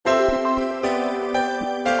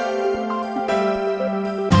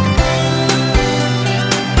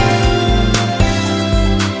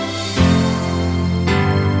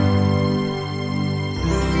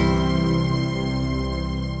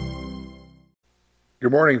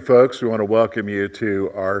Good morning, folks. We want to welcome you to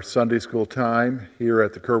our Sunday school time here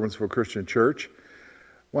at the Curwensville Christian Church.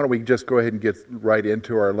 Why don't we just go ahead and get right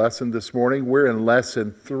into our lesson this morning? We're in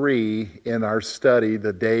lesson 3 in our study,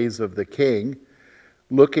 The Days of the King,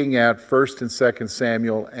 looking at 1st and 2nd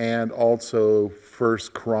Samuel and also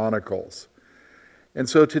 1st Chronicles. And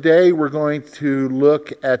so today we're going to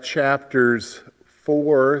look at chapters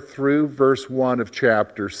 4 through verse 1 of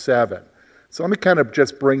chapter 7. So let me kind of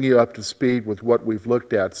just bring you up to speed with what we've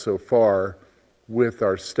looked at so far with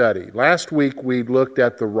our study. Last week we looked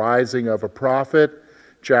at the rising of a prophet,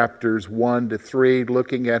 chapters 1 to 3,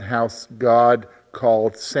 looking at how God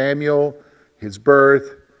called Samuel, his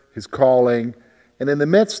birth, his calling. And in the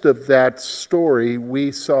midst of that story,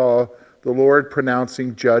 we saw the Lord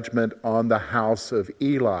pronouncing judgment on the house of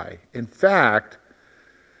Eli. In fact,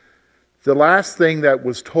 the last thing that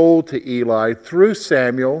was told to Eli through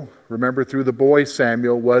Samuel, remember through the boy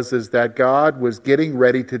Samuel, was that God was getting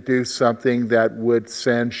ready to do something that would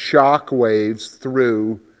send shock waves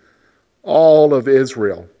through all of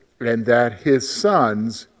Israel, and that his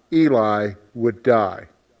sons, Eli, would die.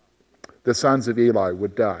 The sons of Eli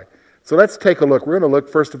would die. So let's take a look. We're going to look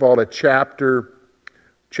first of all at chapter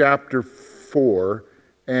 4,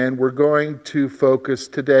 and we're going to focus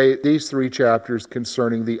today, these 3 chapters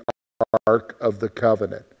concerning the Ark of the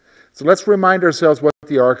Covenant. So let's remind ourselves what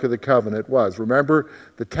the Ark of the Covenant was. Remember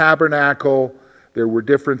the tabernacle, there were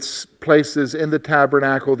different places in the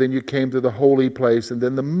tabernacle, then you came to the holy place, and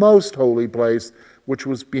then the most holy place, which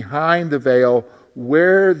was behind the veil,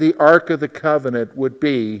 where the Ark of the Covenant would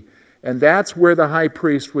be, and that's where the high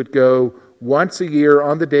priest would go once a year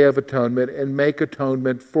on the Day of Atonement and make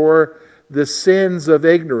atonement for the sins of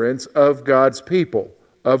ignorance of God's people,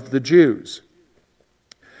 of the Jews.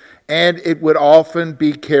 And it would often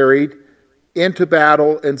be carried into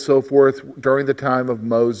battle and so forth during the time of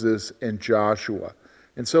Moses and Joshua.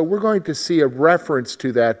 And so we're going to see a reference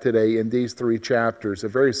to that today in these 3 chapters. A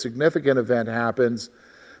very significant event happens.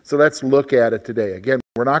 So let's look at it today. Again,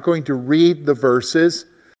 we're not going to read the verses.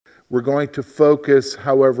 We're going to focus,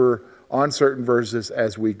 however, on certain verses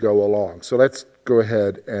as we go along. So let's go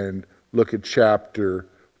ahead and look at chapter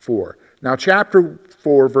 4. Now, chapter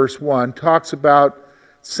 4, verse 1, talks about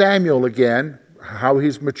Samuel again, how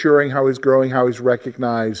he's maturing, how he's growing, how he's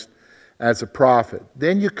recognized as a prophet.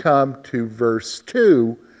 Then you come to verse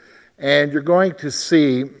 2, and you're going to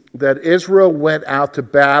see that Israel went out to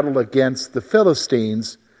battle against the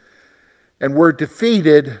Philistines and were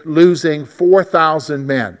defeated, losing 4,000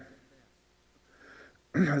 men.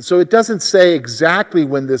 So it doesn't say exactly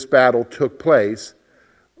when this battle took place,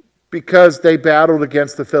 because they battled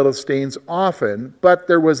against the Philistines often, but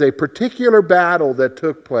there was a particular battle that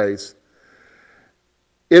took place.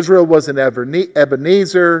 Israel was in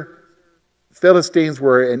Ebenezer, Philistines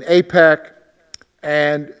were in Apec,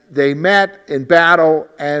 and they met in battle,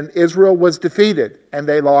 and Israel was defeated, and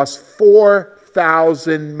they lost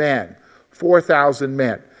 4,000 men. 4,000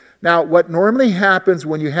 men. Now, what normally happens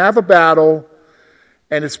when you have a battle,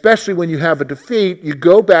 and especially when you have a defeat, you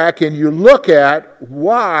go back and you look at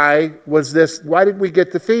why did we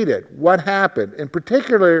get defeated? What happened? In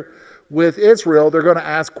particular, with Israel, they're going to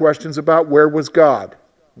ask questions about where was God?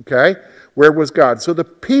 Okay? Where was God? So the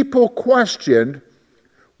people questioned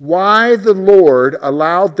why the Lord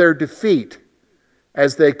allowed their defeat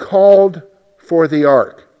as they called for the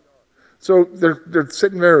ark. So they're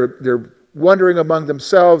sitting there, they're wondering among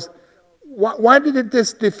themselves, why did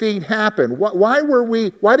this defeat happen? Why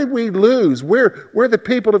did we lose? We're the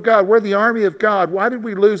people of God. We're the army of God. Why did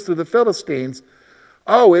we lose to the Philistines?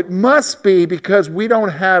 Oh, it must be because we don't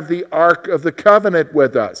have the Ark of the Covenant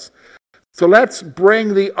with us. So let's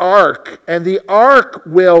bring the Ark, and the Ark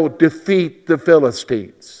will defeat the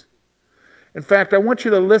Philistines. In fact, I want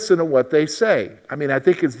you to listen to what they say. I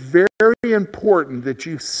think it's very important that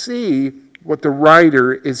you see what the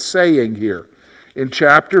writer is saying here in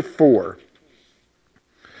chapter 4.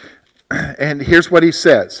 And here's what he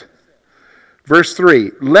says. Verse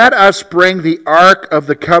 3, "Let us bring the ark of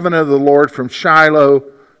the covenant of the Lord from Shiloh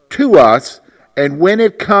to us, and when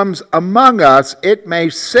it comes among us, it may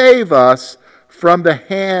save us from the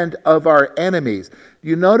hand of our enemies."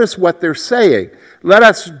 You notice what they're saying. Let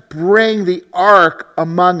us bring the ark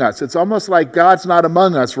among us. It's almost like God's not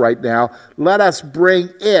among us right now. Let us bring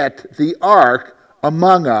it, the ark,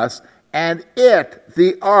 among us, and it,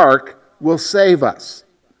 the ark, will save us.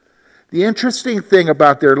 The interesting thing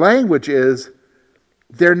about their language is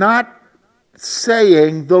they're not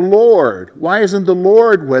saying the Lord. Why isn't the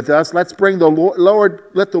Lord with us? Let's bring the Lord,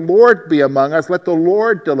 let the Lord be among us, let the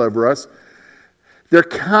Lord deliver us. They're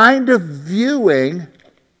kind of viewing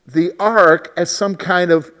the ark as some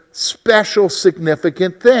kind of special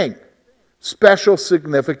significant thing. Special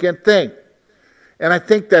significant thing. And I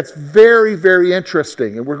think that's very, very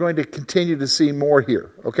interesting, and we're going to continue to see more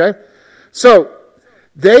here, okay? So,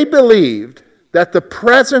 they believed that the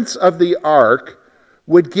presence of the ark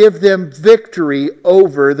would give them victory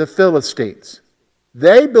over the Philistines.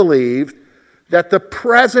 They believed that the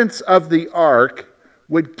presence of the ark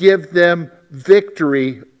would give them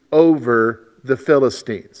victory over the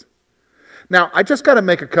Philistines. Now, I just got to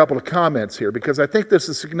make a couple of comments here because I think this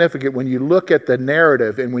is significant when you look at the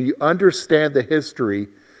narrative and when you understand the history.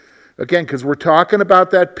 Again, because we're talking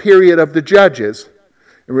about that period of the Judges.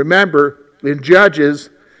 And remember, in Judges,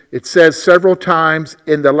 it says several times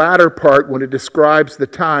in the latter part when it describes the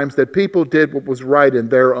times that people did what was right in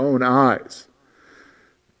their own eyes.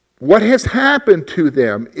 What has happened to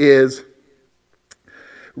them is,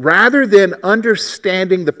 rather than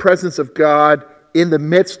understanding the presence of God in the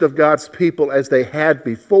midst of God's people as they had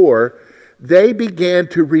before, they began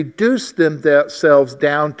to reduce themselves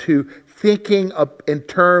down to thinking in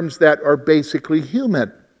terms that are basically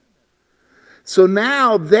human. So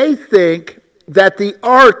now they think that the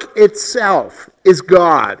ark itself is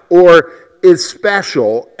God or is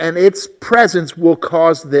special, and its presence will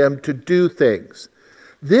cause them to do things.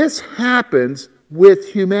 This happens with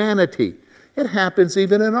humanity. It happens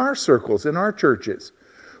even in our circles, in our churches.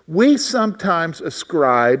 We sometimes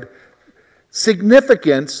ascribe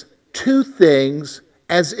significance to things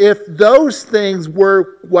as if those things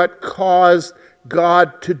were what caused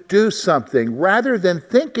God to do something, rather than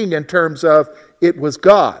thinking in terms of it was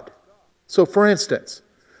God. So for instance,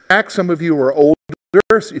 some of you are older,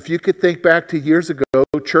 if you could think back to years ago,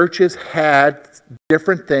 churches had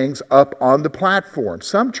different things up on the platform.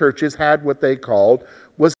 Some churches had what they called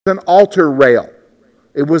was an altar rail.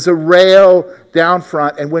 It was a rail down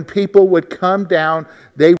front, and when people would come down,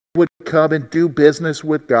 they would come and do business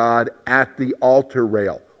with God at the altar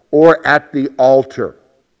rail or at the altar.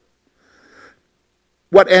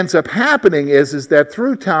 What ends up happening is that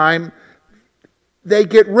through time, they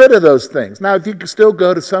get rid of those things. Now, if you still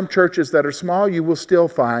go to some churches that are small, you will still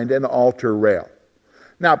find an altar rail.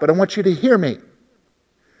 Now, but I want you to hear me.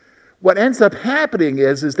 What ends up happening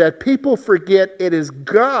is that people forget it is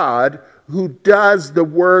God who does the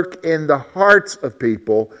work in the hearts of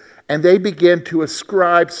people, and they begin to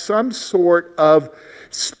ascribe some sort of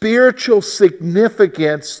spiritual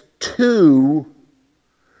significance to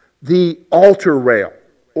the altar rail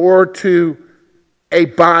or to a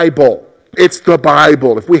Bible. It's the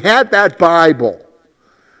Bible. If we had that Bible.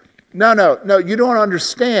 No, you don't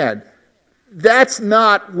understand. That's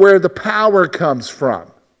not where the power comes from.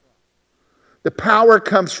 The power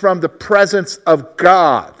comes from the presence of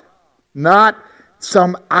God, not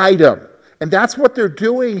some item. And that's what they're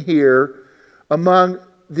doing here among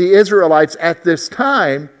the Israelites at this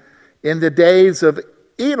time in the days of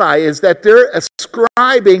Eli, is that they're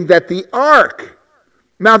ascribing that the ark,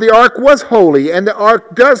 now the ark was holy and the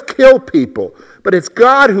ark does kill people, but it's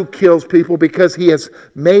God who kills people because he has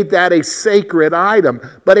made that a sacred item.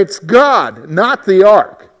 But it's God, not the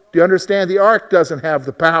ark. Do you understand? The ark doesn't have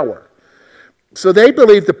the power. So they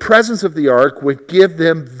believed the presence of the ark would give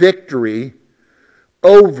them victory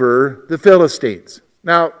over the Philistines.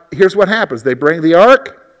 Now, here's what happens. They bring the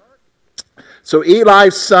ark. So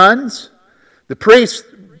Eli's sons, the priests,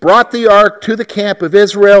 brought the ark to the camp of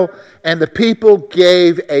Israel, and the people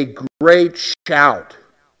gave a great shout.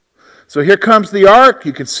 So here comes the ark.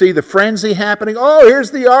 You can see the frenzy happening. Oh, here's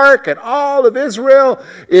the ark, and all of Israel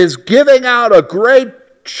is giving out a great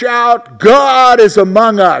shout. God is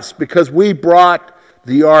among us because we brought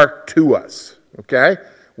the ark to us. Okay?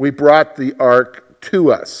 We brought the ark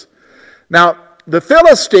to us. Now, the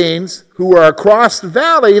Philistines who are across the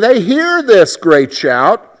valley, they hear this great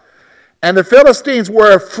shout, and the Philistines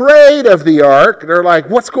were afraid of the ark. They're like,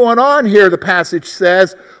 what's going on here? The passage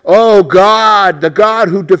says, oh, God, the God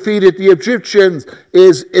who defeated the Egyptians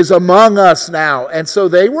is among us now. And so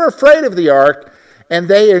they were afraid of the ark, and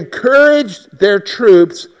they encouraged their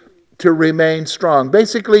troops to remain strong.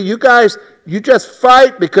 Basically, you guys, you just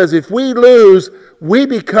fight, because if we lose, we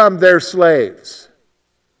become their slaves.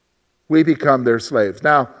 We become their slaves.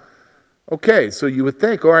 Now, okay, so you would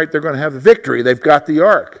think, all right, they're going to have a victory. They've got the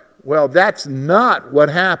ark. Well, that's not what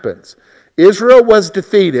happens. Israel was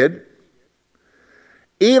defeated.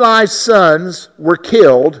 Eli's sons were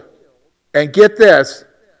killed. And get this,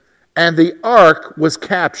 and the ark was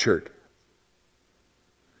captured.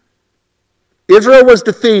 Israel was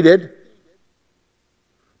defeated.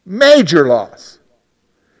 Major loss.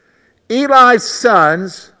 Eli's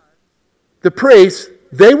sons, the priests,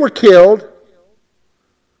 they were killed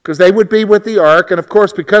because they would be with the ark. And of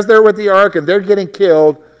course, because they're with the ark and they're getting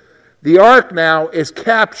killed, The ark now is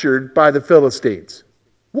captured by the Philistines.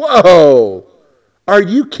 Whoa! Are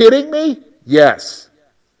you kidding me? Yes.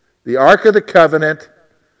 The Ark of the Covenant,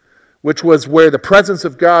 which was where the presence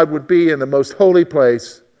of God would be in the most holy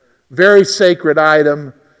place, very sacred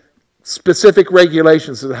item, specific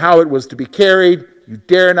regulations of how it was to be carried. You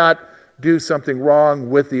dare not do something wrong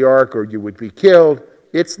with the ark or you would be killed.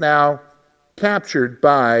 It's now captured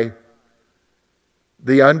by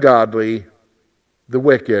the ungodly, the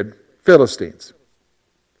wicked Philistines.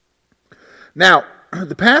 Now,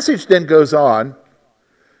 the passage then goes on.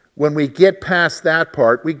 When we get past that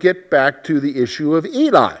part, we get back to the issue of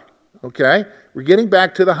Eli. Okay? We're getting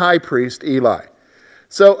back to the high priest, Eli.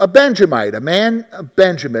 So a Benjamite, a man of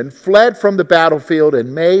Benjamin, fled from the battlefield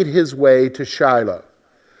and made his way to Shiloh,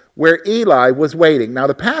 where Eli was waiting. Now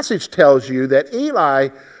the passage tells you that Eli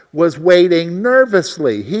was waiting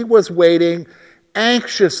nervously. He was waiting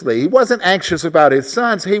anxiously. He wasn't anxious about his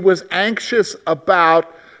sons. He was anxious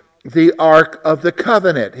about the Ark of the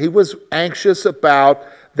Covenant. He was anxious about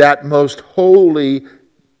that most holy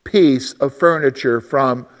piece of furniture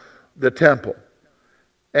from the temple.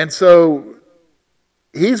 And so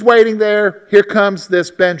he's waiting there. Here comes this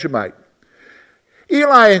Benjamite.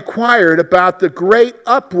 Eli inquired about the great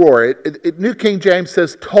uproar. New King James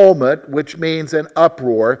says tumult, which means an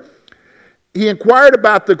uproar. He inquired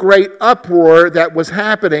about the great uproar that was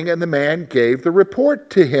happening, and the man gave the report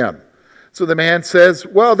to him. So the man says,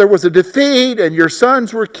 well, there was a defeat, and your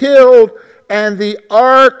sons were killed, and the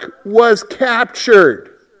ark was captured.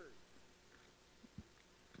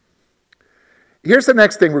 Here's the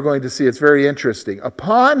next thing we're going to see. It's very interesting.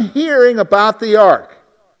 Upon hearing about the ark,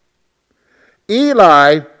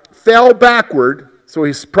 Eli fell backward. So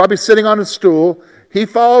he's probably sitting on a stool. He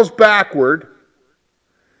falls backward,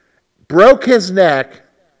 broke his neck,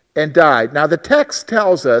 and died. Now the text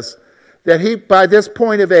tells us that he, by this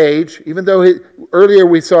point of age, even though earlier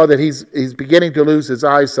we saw that he's beginning to lose his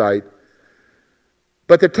eyesight,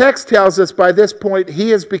 but the text tells us by this point he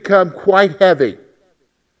has become quite heavy.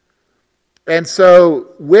 And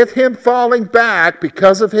so with him falling back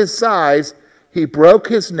because of his size, he broke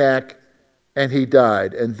his neck and he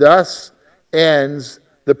died. And thus ends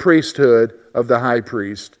the priesthood of the high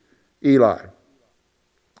priest, Eli.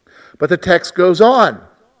 But the text goes on.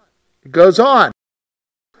 It goes on.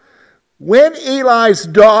 When Eli's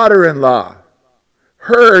daughter-in-law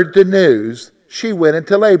heard the news, she went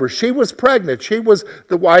into labor. She was pregnant. She was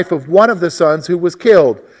the wife of one of the sons who was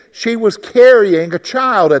killed. She was carrying a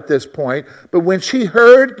child at this point, but when she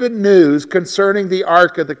heard the news concerning the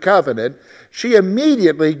Ark of the Covenant, she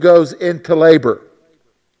immediately goes into labor.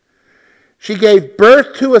 She gave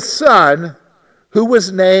birth to a son who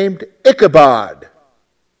was named Ichabod,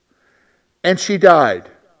 and she died.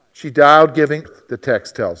 She died giving, the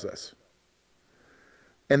text tells us.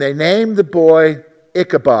 And they named the boy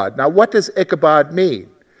Ichabod. Now, what does Ichabod mean?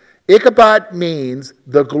 Ichabod means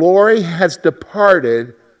the glory has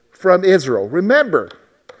departed from Israel. Remember,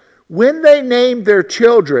 when they named their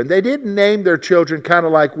children, they didn't name their children kind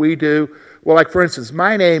of like we do. Well, like for instance,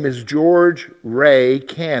 my name is George Ray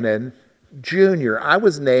Cannon Jr. I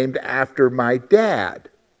was named after my dad.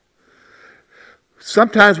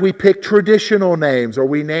 Sometimes we pick traditional names or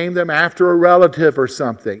we name them after a relative or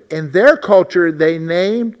something. In their culture, they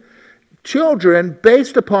named children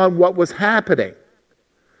based upon what was happening.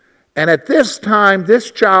 And at this time,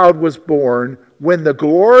 this child was born when the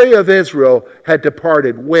glory of Israel had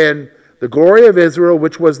departed. When the glory of Israel,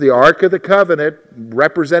 which was the Ark of the Covenant,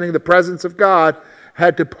 representing the presence of God,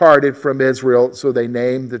 had departed from Israel. So they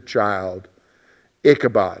named the child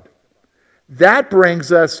Ichabod. That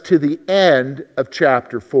brings us to the end of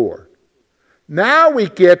chapter 4. Now we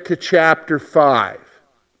get to chapter 5.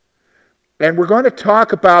 And we're going to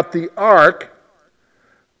talk about the ark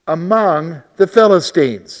among the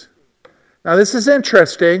Philistines. Now this is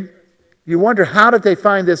interesting. You wonder, how did they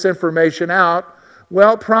find this information out?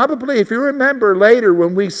 Well, probably, if you remember later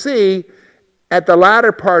when we see at the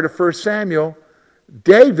latter part of 1 Samuel,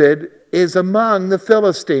 David is among the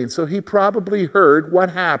Philistines. So he probably heard what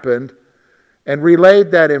happened and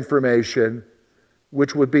relayed that information,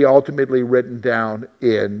 which would be ultimately written down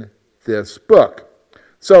in this book.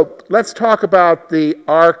 So let's talk about the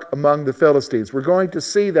ark among the Philistines. We're going to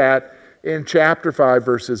see that in chapter 5,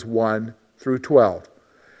 verses 1 through 12.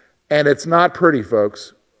 And it's not pretty,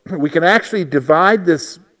 folks. We can actually divide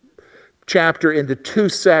this chapter into two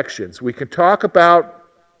sections. We can talk about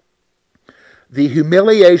the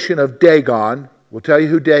humiliation of Dagon. We'll tell you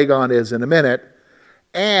who Dagon is in a minute.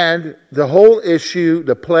 And the whole issue,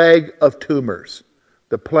 the plague of tumors.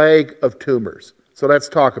 The plague of tumors. So let's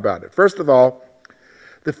talk about it. First of all,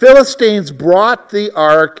 The Philistines brought the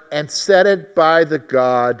ark and set it by the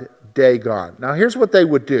god Dagon. Now here's what they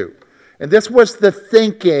would do. And this was the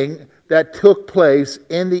thinking that took place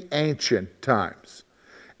in the ancient times.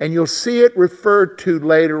 And you'll see it referred to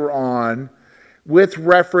later on with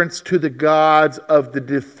reference to the gods of the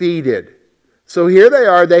defeated. So here they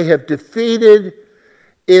are, they have defeated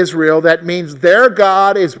Israel. That means their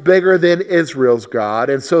God is bigger than Israel's God.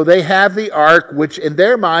 And so they have the ark, which in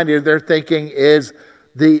their mind, they're thinking is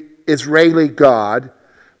the Israeli God.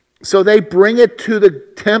 So they bring it to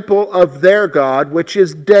the temple of their God, which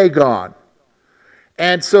is Dagon.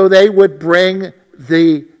 And so they would bring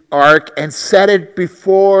the ark and set it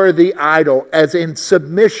before the idol, as in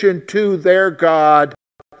submission to their God,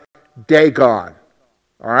 Dagon.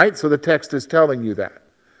 All right, so the text is telling you that.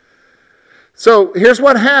 So here's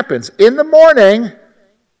what happens. In the morning,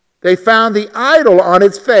 they found the idol on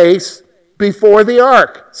its face before the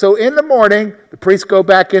ark. So in the morning, the priests go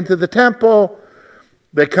back into the temple.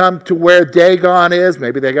 They come to where Dagon is.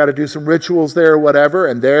 Maybe they got to do some rituals there or whatever,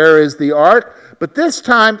 and there is the ark. But this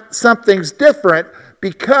time, something's different,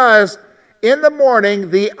 because in the morning,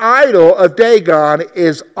 the idol of Dagon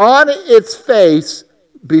is on its face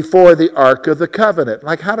before the Ark of the Covenant.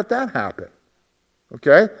 Like, how did that happen?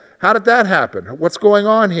 Okay? How did that happen? What's going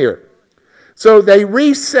on here? So they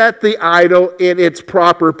reset the idol in its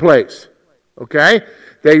proper place. Okay?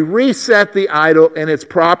 They reset the idol in its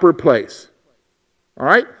proper place. All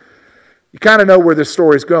right? You kind of know where this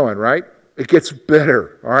story's going, right? It gets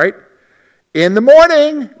better, all right? In the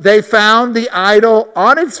morning, they found the idol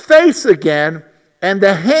on its face again, and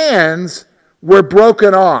the hands were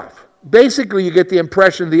broken off. Basically, you get the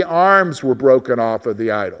impression the arms were broken off of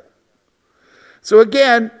the idol. So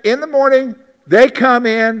again, in the morning, they come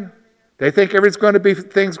in. They think everything's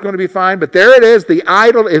going to be fine, but there it is. The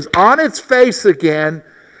idol is on its face again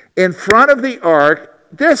in front of the ark.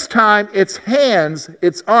 This time, its hands,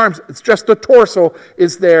 its arms, it's just the torso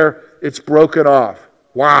is there. It's broken off.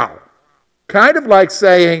 Wow. Kind of like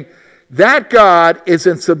saying that God is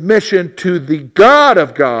in submission to the God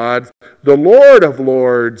of gods, the Lord of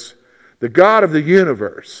lords, the God of the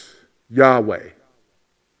universe, Yahweh.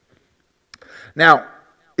 Now,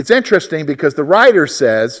 it's interesting because the writer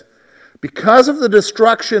says, because of the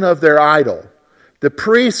destruction of their idol, the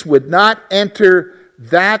priests would not enter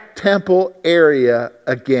that temple area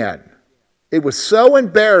again. It was so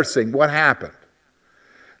embarrassing what happened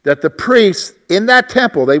that the priests in that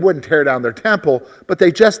temple, they wouldn't tear down their temple, but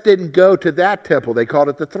they just didn't go to that temple. They called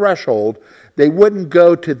it the threshold. They wouldn't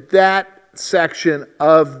go to that section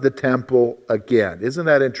of the temple again. Isn't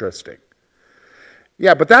that interesting?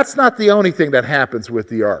 Yeah, but that's not the only thing that happens with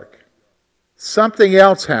the ark. Something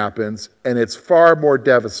else happens, and it's far more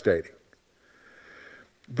devastating.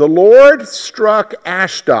 The Lord struck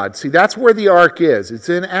Ashdod. See, that's where the ark is. It's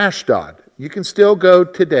in Ashdod. You can still go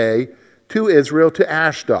today to Israel, to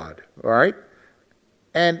Ashdod, all right?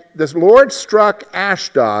 And the Lord struck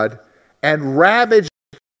Ashdod and ravaged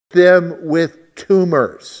them with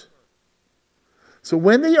tumors. So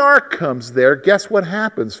when the ark comes there, guess what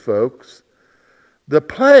happens, folks? The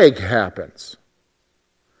plague happens.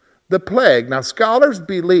 The plague. Now, scholars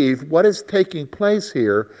believe what is taking place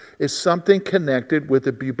here is something connected with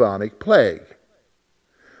the bubonic plague.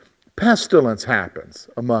 Pestilence happens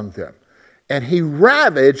among them. And he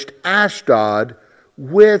ravaged Ashdod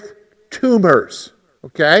with tumors.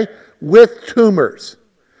 Okay? With tumors.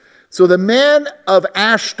 So the men of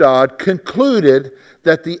Ashdod concluded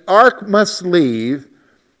that the ark must leave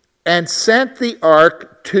and sent the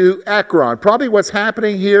ark to Ekron. Probably what's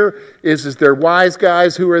happening here is they're wise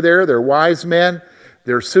guys who are there. They're wise men.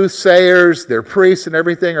 They're soothsayers. They're priests and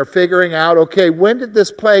everything are figuring out, okay, when did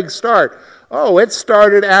this plague start? Oh, it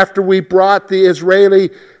started after we brought the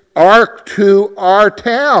Israeli ark to our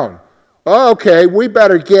town. Okay, we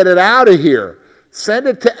better get it out of here. Send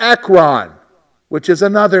it to Ekron, which is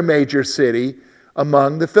another major city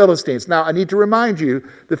among the Philistines. Now, I need to remind you,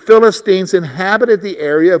 the Philistines inhabited the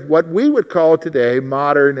area of what we would call today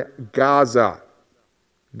modern Gaza.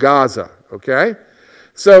 Gaza, okay?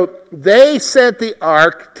 So they sent the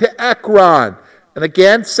ark to Ekron. And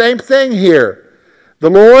again, same thing here. The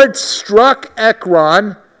Lord struck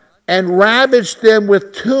Ekron and ravaged them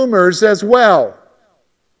with tumors as well.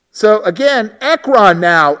 So again, Ekron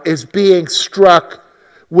now is being struck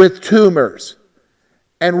with tumors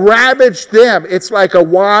and ravaged them. It's like a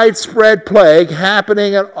widespread plague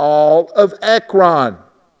happening in all of Ekron.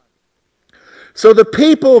 So the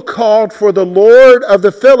people called for the Lord of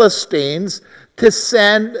the Philistines to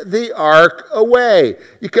send the ark away.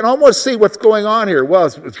 You can almost see what's going on here. Well,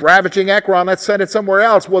 it's ravaging Ekron. Let's send it somewhere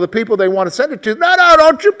else. Well, the people they want to send it to, no,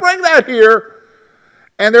 don't you bring that here.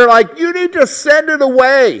 And they're like, you need to send it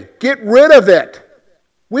away. Get rid of it.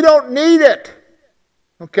 We don't need it.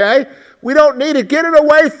 Okay? We don't need it. Get it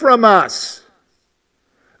away from us.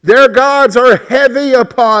 Their gods are heavy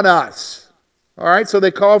upon us. All right? So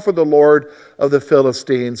they call for the Lord of the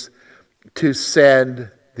Philistines to send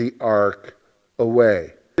the ark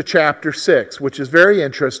away. To chapter 6, which is very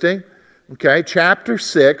interesting. Okay? Chapter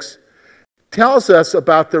 6 tells us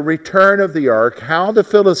about the return of the ark, how the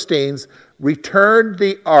Philistines returned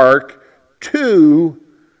the ark to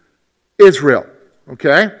Israel.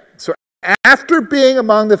 Okay? So after being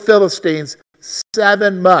among the Philistines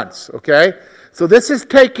 7 months, okay? So this is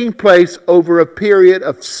taking place over a period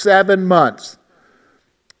of 7 months.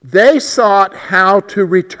 They sought how to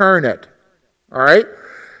return it. All right?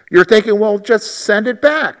 You're thinking, well, just send it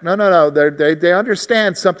back. No. They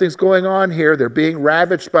understand something's going on here. They're being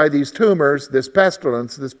ravaged by these tumors, this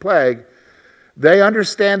pestilence, this plague. They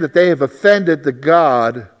understand that they have offended the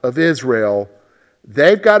God of Israel.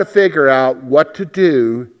 They've got to figure out what to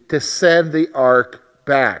do to send the ark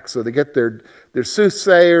back. So they get their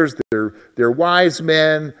soothsayers, their wise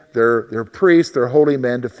men, their priests, their holy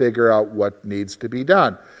men to figure out what needs to be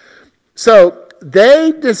done. So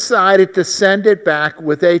they decided to send it back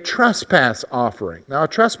with a trespass offering. Now, a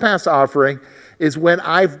trespass offering is when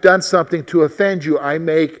I've done something to offend you. I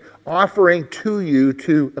make offering to you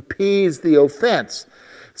to appease the offense.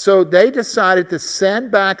 So they decided to send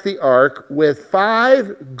back the ark with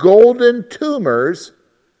 5 golden tumors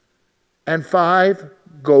and 5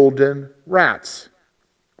 golden rats.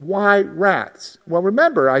 Why rats? Well,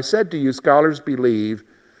 remember, I said to you, scholars believe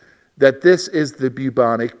that this is the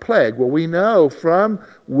bubonic plague. Well, we know from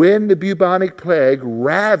when the bubonic plague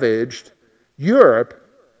ravaged Europe,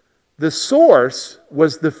 the source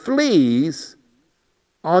was the fleas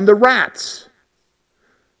on the rats.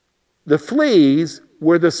 The fleas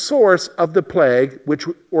were the source of the plague, which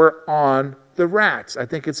were on the rats. I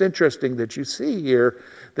think it's interesting that you see here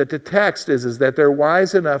that the text is that they're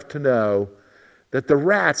wise enough to know that the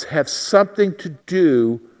rats have something to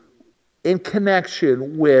do in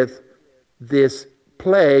connection with this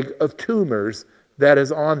plague of tumors that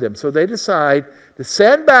is on them. So they decide to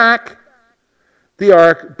send back the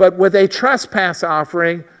ark, but with a trespass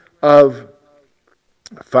offering of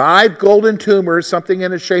 5 golden tumors, something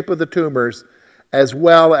in the shape of the tumors, as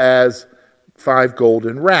well as 5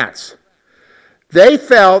 golden rats. They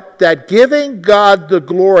felt that giving God the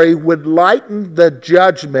glory would lighten the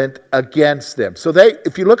judgment against them. So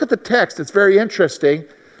if you look at the text, it's very interesting.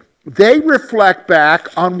 They reflect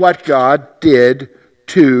back on what God did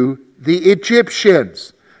to the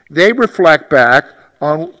Egyptians. They reflect back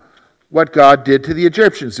on what God did to the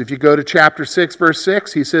Egyptians. If you go to chapter 6, verse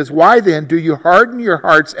 6, he says, "Why then do you harden your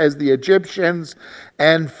hearts as the Egyptians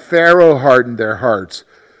and Pharaoh hardened their hearts?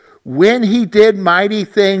 When he did mighty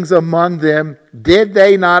things among them, did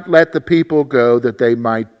they not let the people go that they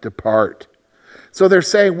might depart?" So they're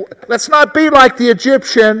saying, let's not be like the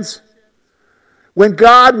Egyptians. When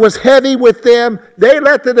God was heavy with them, they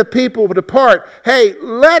let the people depart. Hey,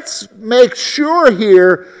 let's make sure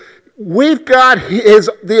here we've got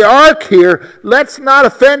the ark here. Let's not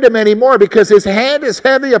offend him anymore because his hand is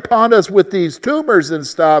heavy upon us with these tumors and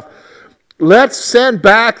stuff. Let's send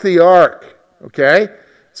back the ark. Okay?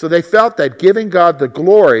 So they felt that giving God the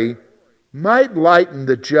glory might lighten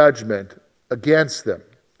the judgment against them.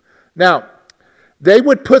 Now, they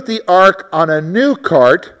would put the ark on a new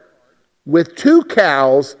cart with 2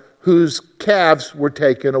 cows whose calves were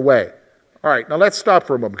taken away. All right, now let's stop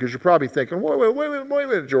for a moment because you're probably thinking, wait a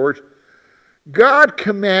minute, George. God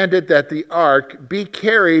commanded that the ark be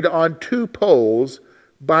carried on 2 poles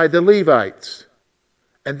by the Levites.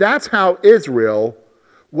 And that's how Israel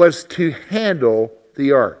was to handle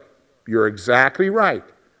the ark. You're exactly right.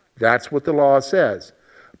 That's what the law says.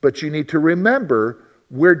 But you need to remember,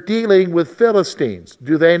 we're dealing with Philistines.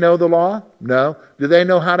 Do they know the law? No. Do they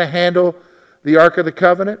know how to handle the Ark of the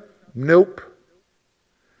Covenant? Nope.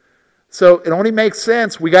 So it only makes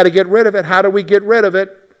sense. We got to get rid of it. How do we get rid of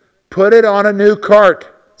it? Put it on a new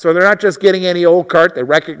cart. So they're not just getting any old cart. They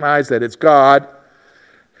recognize that it's God.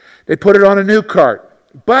 They put it on a new cart.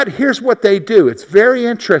 But here's what they do. It's very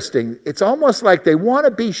interesting. It's almost like they want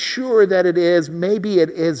to be sure that it is. Maybe it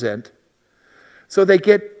isn't. So they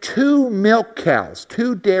get 2 milk cows,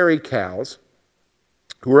 2 dairy cows,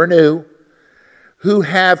 who are new, who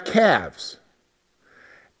have calves.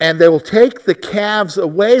 And they will take the calves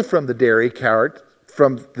away from the dairy cart,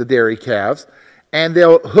 from the dairy calves, and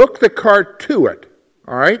they'll hook the cart to it.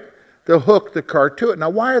 All right? They'll hook the cart to it. Now,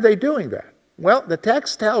 why are they doing that? Well, the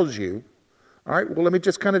text tells you, all right, well, let me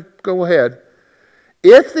just kind of go ahead.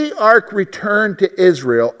 If the ark returned to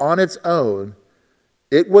Israel on its own,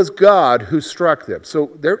 It was God who struck them.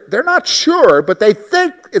 So they're not sure, but they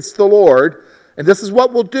think it's the Lord, and this is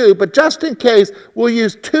what we'll do. But just in case, we'll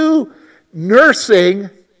use 2 nursing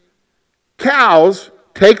cows,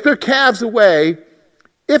 take their calves away.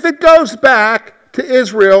 If it goes back to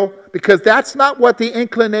Israel, because that's not what the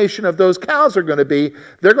inclination of those cows are going to be.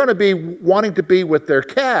 They're going to be wanting to be with their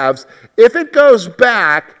calves. If it goes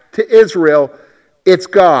back to Israel, it's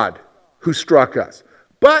God who struck us.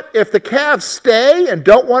 But if the calves stay and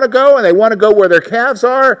don't want to go, and they want to go where their calves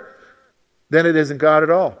are, then it isn't God at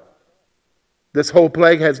all. This whole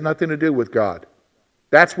plague has nothing to do with God.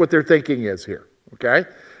 That's what their thinking is here, okay?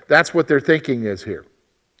 That's what their thinking is here.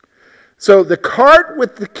 So the cart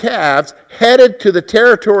with the calves headed to the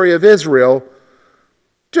territory of Israel.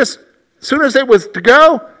 Just as soon as it was to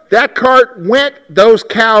go, that cart went, those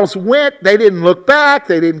cows went. They didn't look back.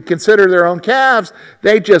 They didn't consider their own calves.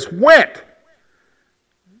 They just went.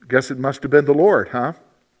 I guess it must have been the Lord, huh?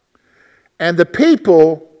 And the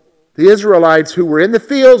people, the Israelites who were in the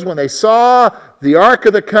fields, when they saw the Ark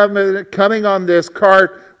of the Covenant coming on this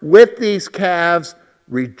cart with these calves,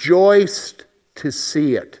 rejoiced to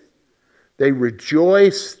see it. They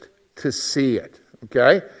rejoiced to see it,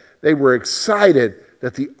 okay? They were excited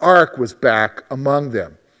that the ark was back among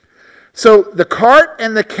them. So the cart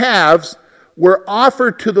and the calves were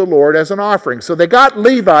offered to the Lord as an offering. So they got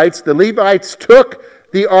Levites. The Levites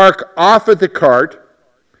took the ark off of the cart.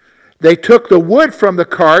 They took the wood from the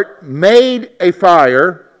cart, made a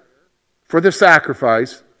fire for the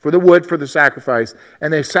sacrifice, for the wood for the sacrifice,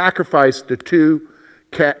 and they sacrificed the 2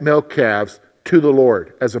 milk calves to the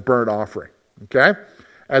Lord as a burnt offering, okay?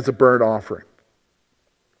 As a burnt offering.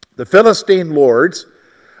 The Philistine lords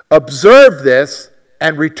observed this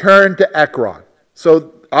and returned to Ekron.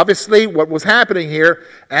 So obviously what was happening here,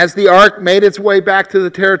 as the ark made its way back to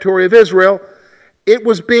the territory of Israel, it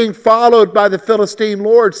was being followed by the Philistine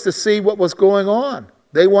lords to see what was going on.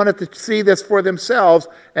 They wanted to see this for themselves,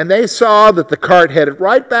 and they saw that the cart headed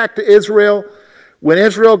right back to Israel. When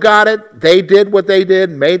Israel got it, they did what they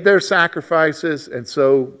did, made their sacrifices, and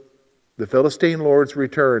so the Philistine lords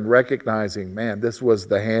returned, recognizing, man, this was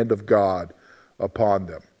the hand of God upon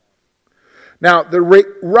them. Now, the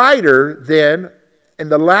writer then, in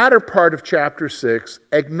the latter part of chapter 6,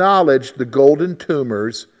 acknowledged the golden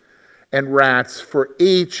tumors and rats for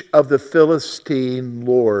each of the Philistine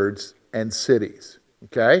lords and cities.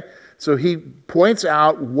 Okay? So he points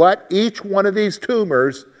out what each one of these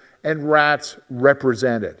tumors and rats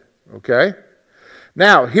represented. Okay?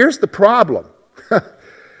 Now, here's the problem.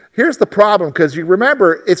 Here's the problem, because you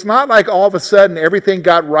remember, it's not like all of a sudden everything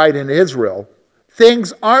got right in Israel.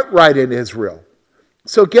 Things aren't right in Israel.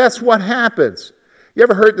 So guess what happens? You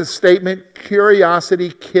ever heard the statement,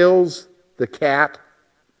 curiosity kills the cat?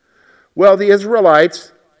 Well, the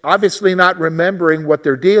Israelites, obviously not remembering what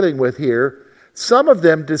they're dealing with here, some of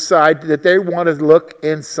them decide that they want to look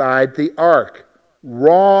inside the ark.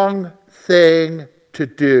 Wrong thing to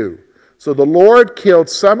do. So the Lord killed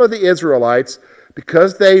some of the Israelites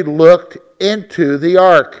because they looked into the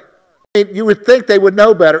ark. You would think they would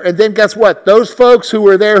know better. And then guess what? Those folks who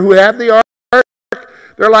were there who have the ark,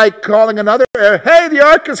 they're like calling another, hey, the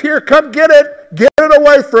ark is here, come get it. Get it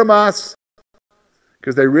away from us.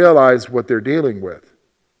 Because they realize what they're dealing with.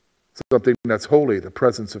 Something that's holy, the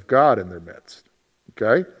presence of God in their midst.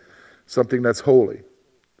 Okay? Something that's holy.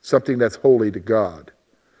 Something that's holy to God.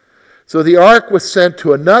 So the ark was sent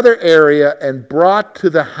to another area and brought to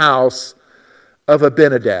the house of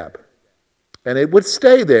Abinadab. And it would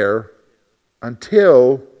stay there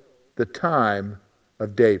until the time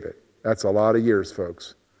of David. That's a lot of years,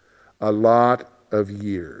 folks. A lot of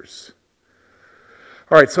years.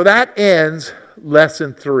 All right, so that ends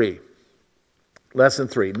lesson 3. Lesson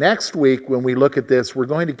 3. Next week, when we look at this, we're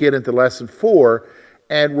going to get into lesson 4,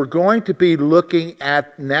 and we're going to be looking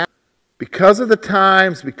at now, because of the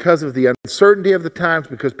times, because of the uncertainty of the times,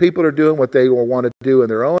 because people are doing what they want to do in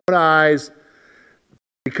their own eyes,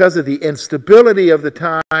 because of the instability of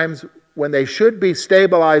the times when they should be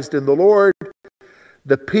stabilized in the Lord,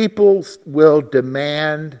 the people will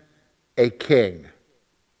demand a king.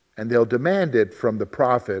 And they'll demand it from the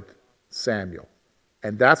prophet Samuel.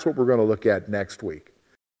 And that's what we're going to look at next week.